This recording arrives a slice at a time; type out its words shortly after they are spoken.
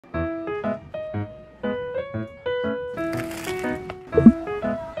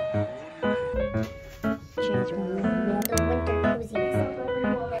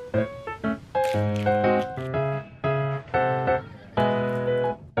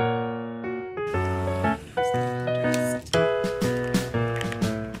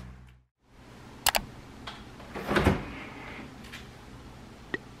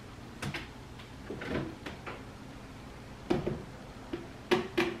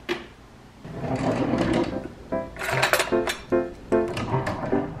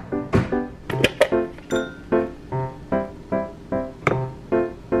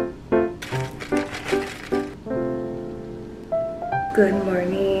Good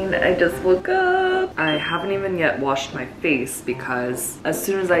morning. I just woke up. I haven't even yet washed my face because as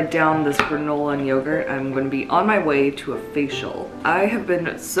soon as I down this granola and yogurt, I'm going to be on my way to a facial. I have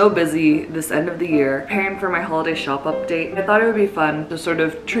been so busy this end of the year preparing for my holiday shop update. I thought it would be fun to sort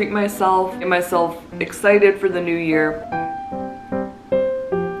of treat myself, get myself excited for the new year.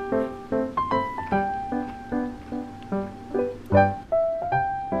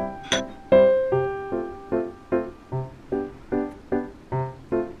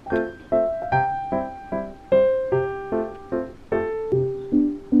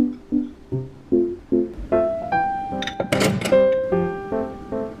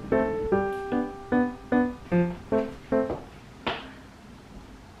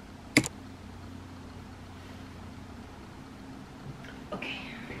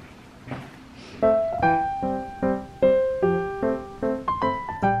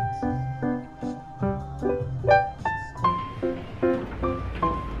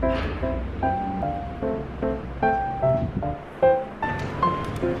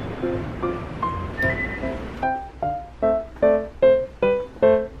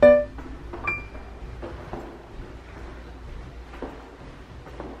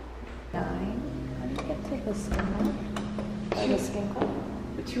 The skin club.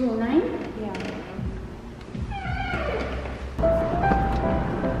 209? Yeah.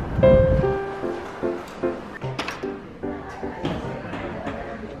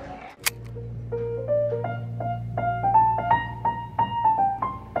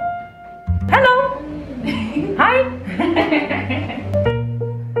 Hello! Hi!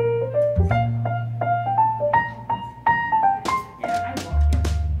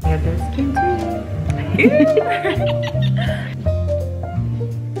 Yeah, their skin too.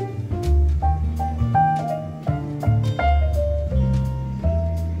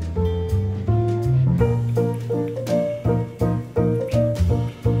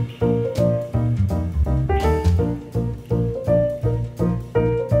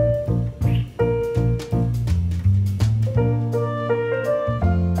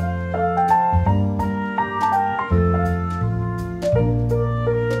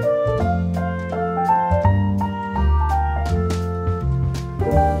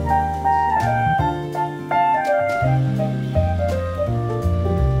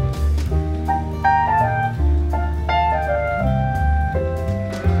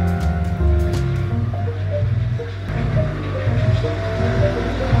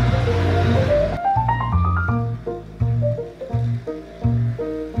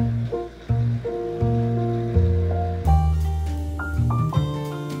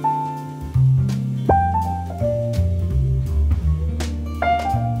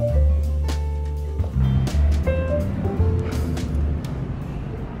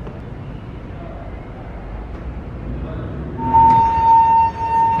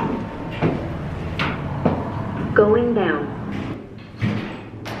 Going down.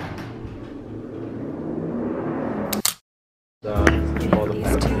 Are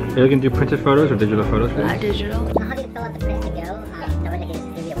you looking to do printed photos or digital photos? Digital. How do you fill out the print to go? The one that is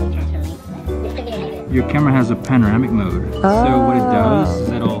give you a link transfer link. This could be an idea. Your camera has a panoramic mode. So what it does is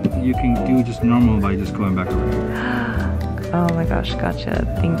you can do just normal by just going back over here. Oh my gosh, gotcha.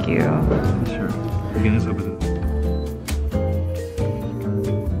 Thank you. Sure. Again, this opens it.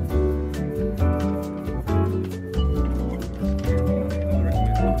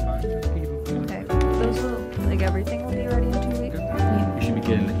 Okay. Those will, like everything will be ready in 2 weeks? Yeah. You should be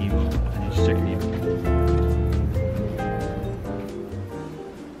getting the email and you just check your email.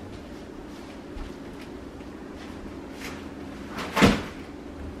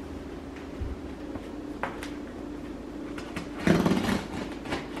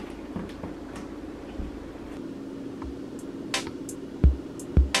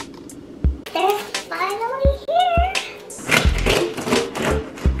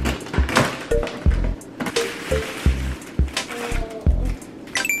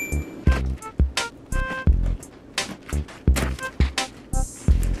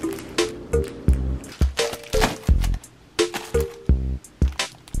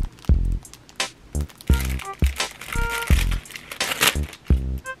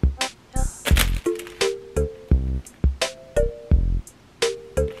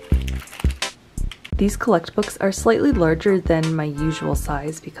 These collect books are slightly larger than my usual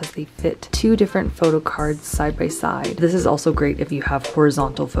size because they fit 2 different photo cards side by side. This is also great if you have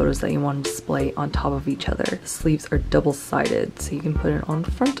horizontal photos that you want to display on top of each other. The sleeves are double-sided, so you can put it on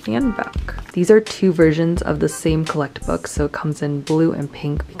front and back. These are 2 versions of the same collect book, so it comes in blue and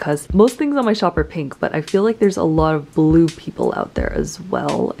pink because most things on my shop are pink, but I feel like there's a lot of blue people out there as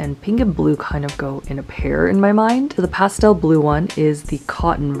well, and pink and blue kind of go in a pair in my mind. So the pastel blue one is the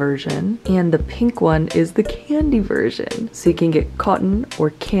cotton version, and the pink one is the candy version. So you can get cotton or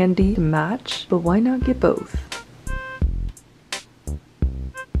candy to match, but why not get both?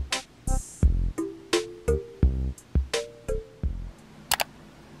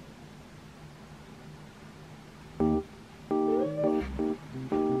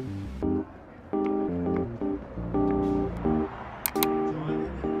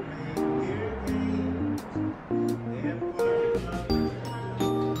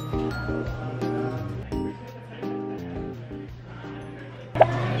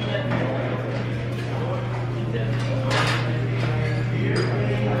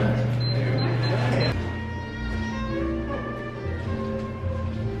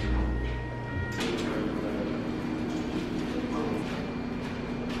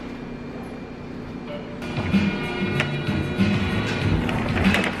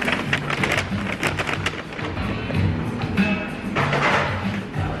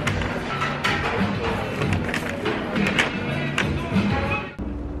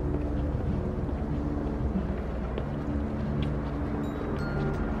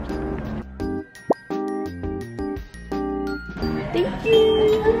 Thank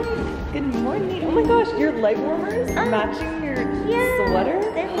you. Good morning. Oh my gosh, your leg warmers matching your sweater.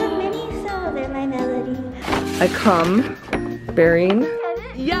 There's so many, so they're my melody. I come bearing.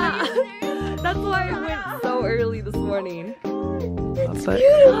 Yeah, that's why I went so early this morning. It's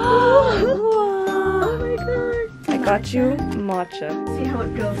beautiful. Oh my god. I got you matcha. See how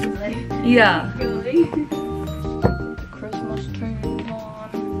it goes as I Yeah. going. Christmas tree on.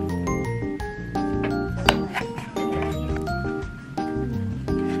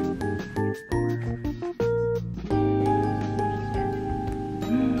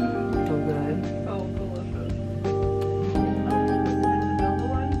 So good. Oh, delicious.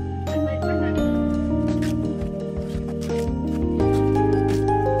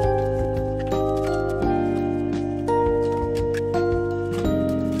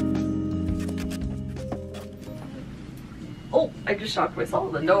 Oh, I just shocked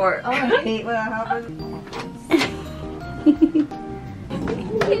myself at the door. Oh, I hate when that happens.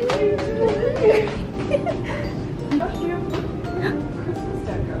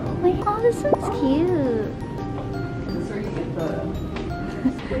 Wait, oh, this one's cute. This is where you get the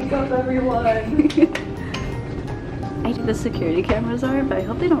wake up everyone. I think the security cameras are, but I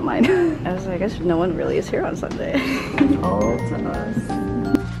hope they don't mind. I was like, I guess no one really is here on Sunday. All to us.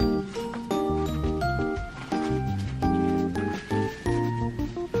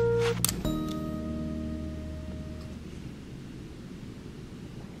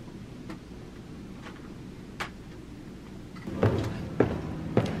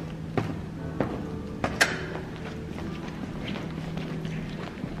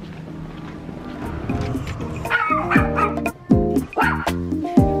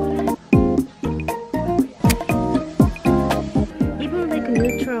 Even like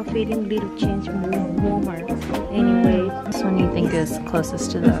neutral fading little change warmer. Anyway. This one you think is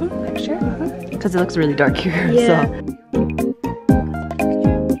closest to the picture? Because it looks really dark here. Yeah. So.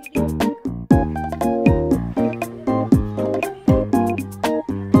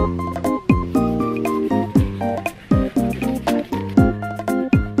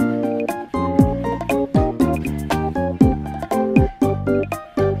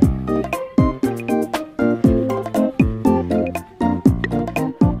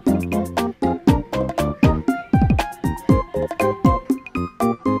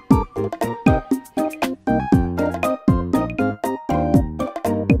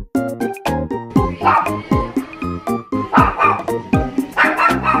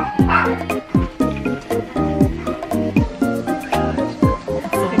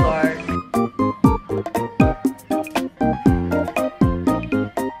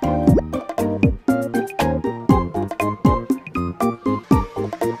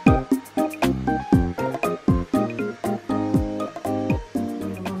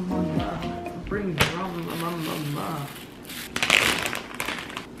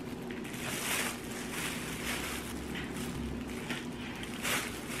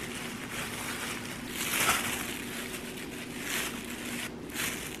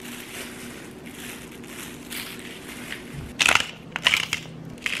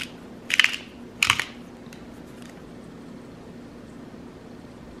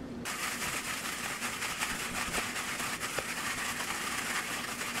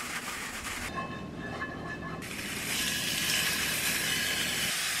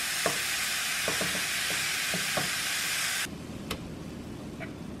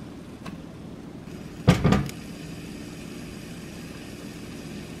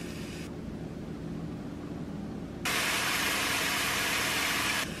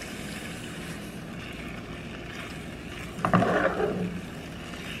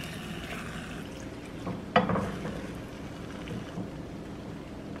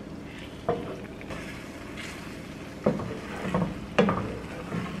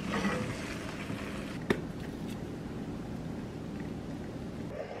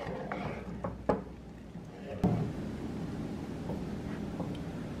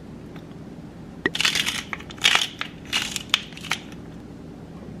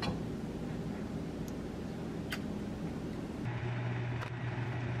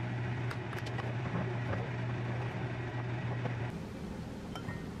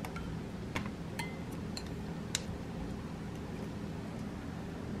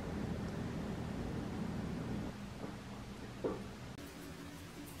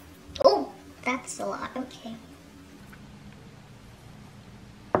 That's a lot. Okay.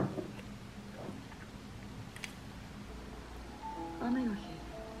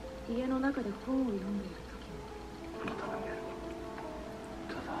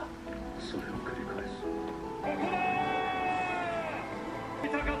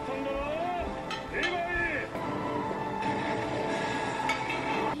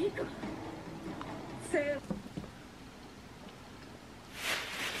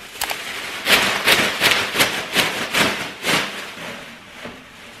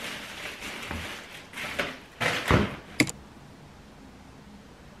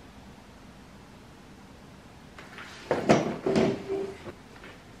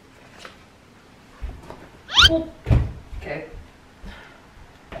 Okay.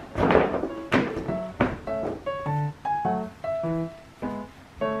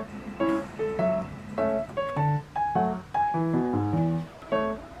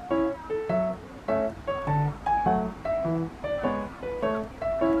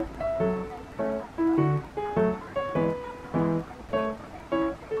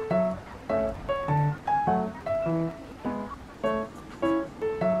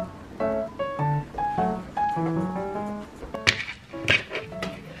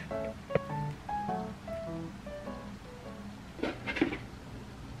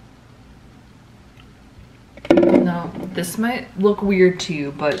 Now, this might look weird to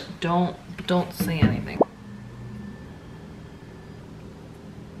you, but don't say anything.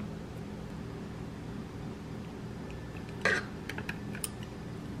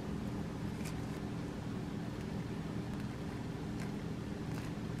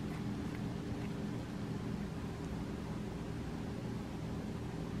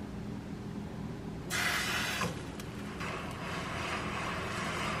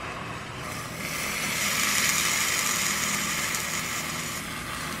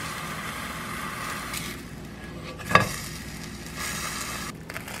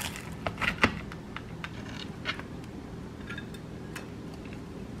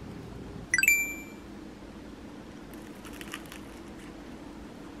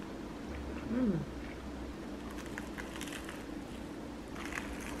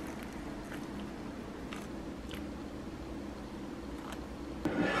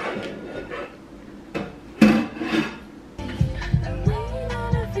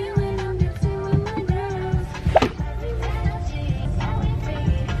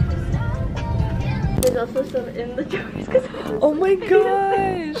 There's also some in the jars because Oh my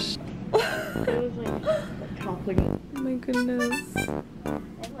gosh! it was like toppling. Oh my goodness.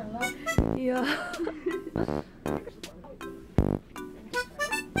 Yeah.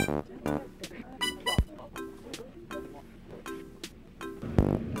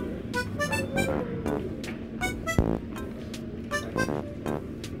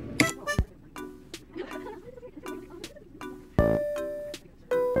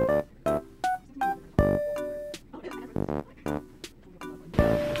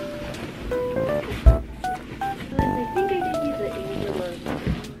 I think I gave you the angel of.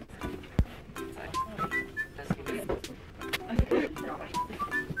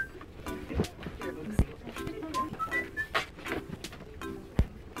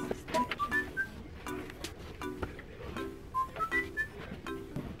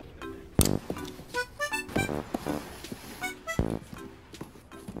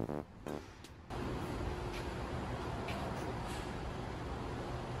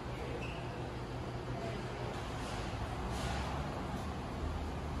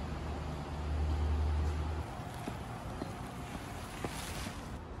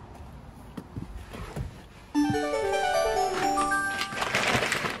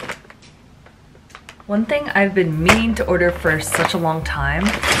 One thing I've been meaning to order for such a long time.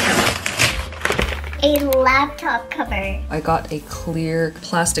 A laptop cover. I got a clear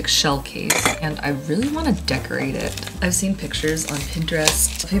plastic shell case and I really want to decorate it. I've seen pictures on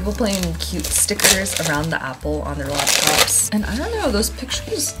Pinterest of people putting cute stickers around the apple on their laptops. And I don't know, those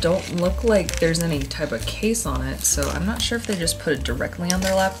pictures don't look like there's any type of case on it, so I'm not sure if they just put it directly on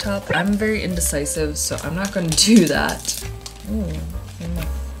their laptop. I'm very indecisive, so I'm not going to do that. Ooh.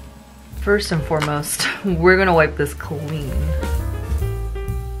 First and foremost, we're gonna wipe this clean.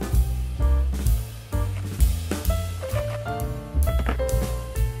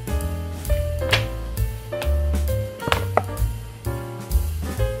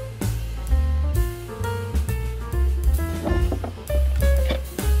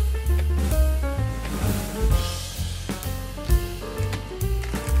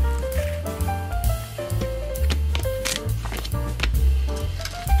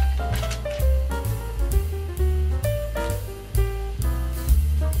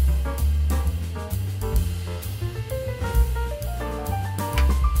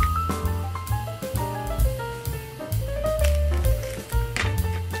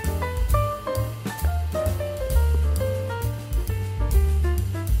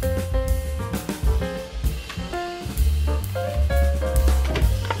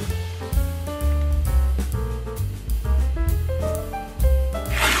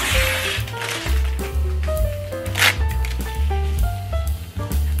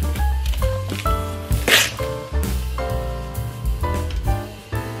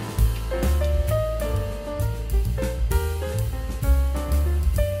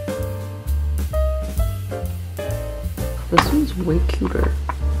 This one's way cuter.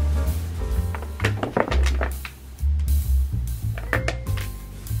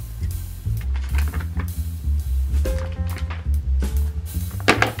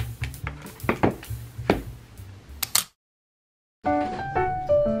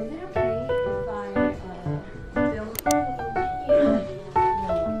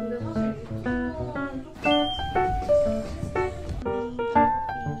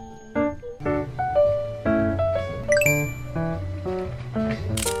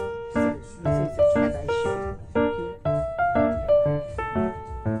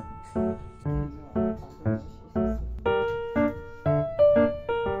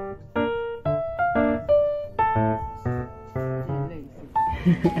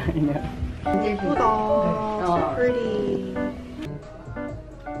 I know. Oh, pretty.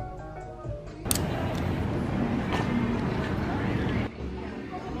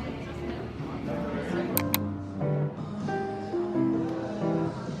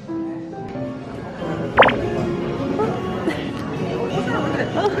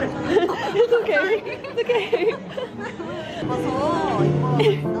 It's okay. It's okay.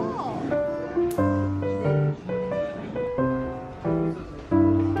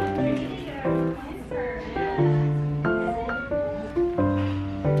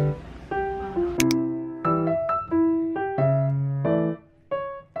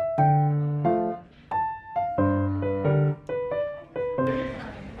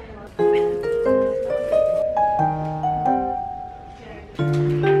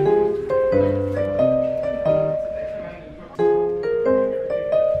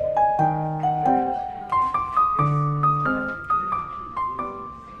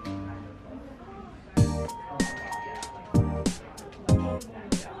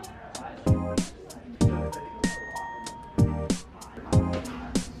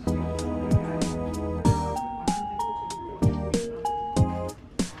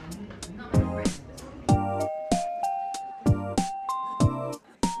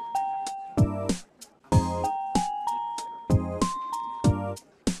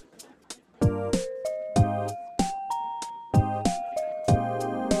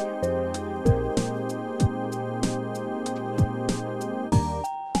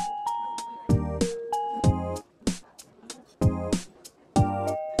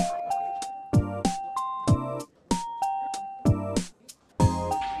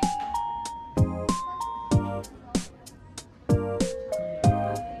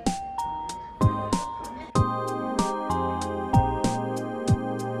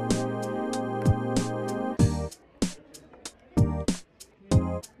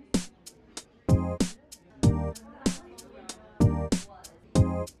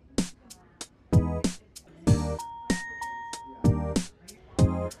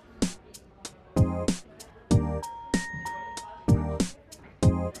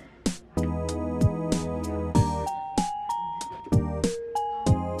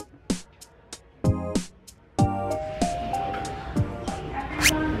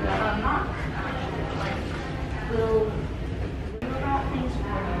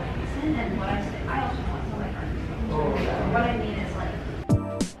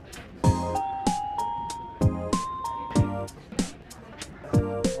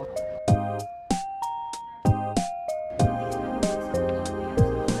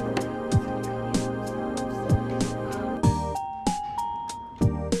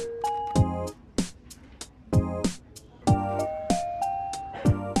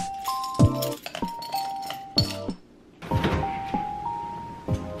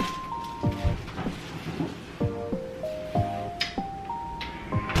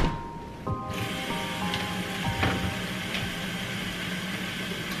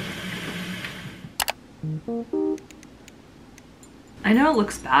 I know it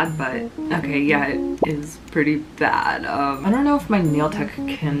looks bad, but okay, yeah, it is pretty bad. I don't know if my nail tech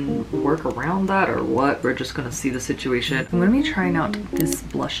can work around that or what. We're just gonna see the situation. I'm gonna be trying out this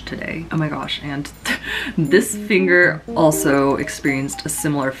blush today. Oh my gosh, and this finger also experienced a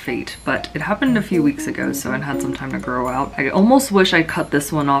similar fate, but it happened a few weeks ago, so it had some time to grow out. I almost wish I cut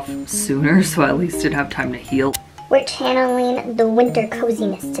this one off sooner, so at least it'd have time to heal. We're channeling the winter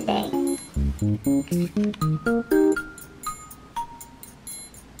coziness today.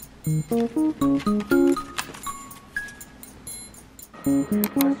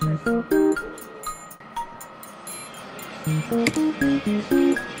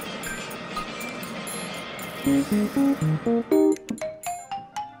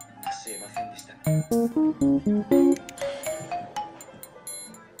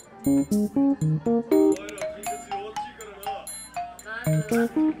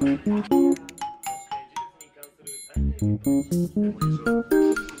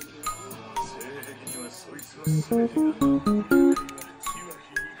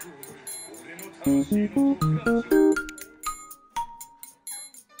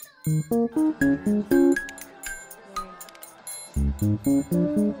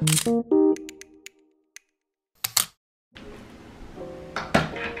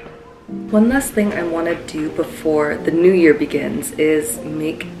 One last thing I want to do before the new year begins is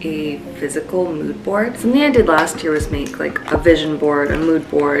make a physical mood board. Something I did last year was make like a vision board, a mood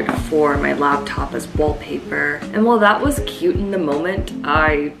board for my laptop as wallpaper. And while that was cute in the moment,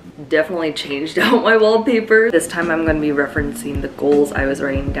 I definitely changed out my wallpaper. This time I'm going to be referencing the goals I was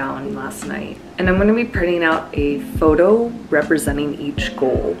writing down last night. And I'm going to be printing out a photo representing each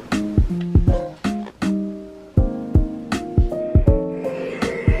goal.